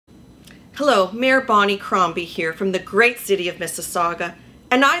Hello, Mayor Bonnie Crombie here from the great city of Mississauga,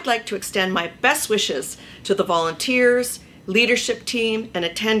 and I'd like to extend my best wishes to the volunteers, leadership team, and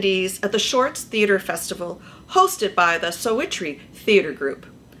attendees at the Shorts Theatre Festival hosted by the Sawitri Theatre Group.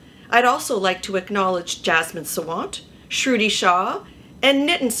 I'd also like to acknowledge Jasmine Sawant, Shruti Shah, and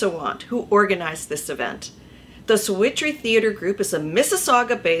Nitin Sawant, who organized this event. The Sawitri Theatre Group is a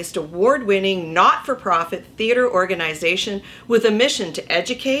Mississauga-based, award-winning, not-for-profit theatre organization with a mission to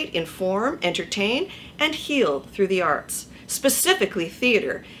educate, inform, entertain, and heal through the arts, specifically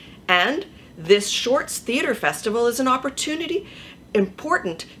theatre. And this Shorts Theatre Festival is an opportunity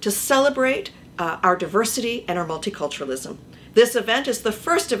important to celebrate our diversity and our multiculturalism. This event is the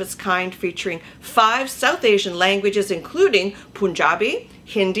first of its kind, featuring 5 South Asian languages, including Punjabi,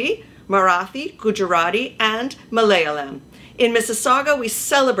 Hindi, Marathi, Gujarati, and Malayalam. In Mississauga, we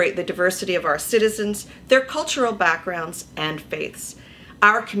celebrate the diversity of our citizens, their cultural backgrounds, and faiths.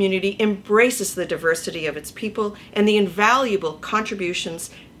 Our community embraces the diversity of its people and the invaluable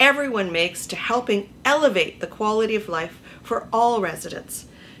contributions everyone makes to helping elevate the quality of life for all residents.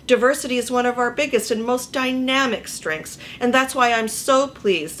 Diversity is one of our biggest and most dynamic strengths, and that's why I'm so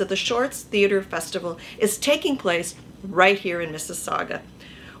pleased that the Shorts Theatre Festival is taking place right here in Mississauga.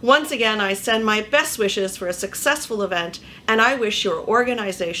 Once again, I send my best wishes for a successful event, and I wish your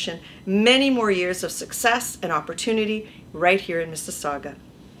organization many more years of success and opportunity right here in Mississauga.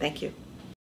 Thank you.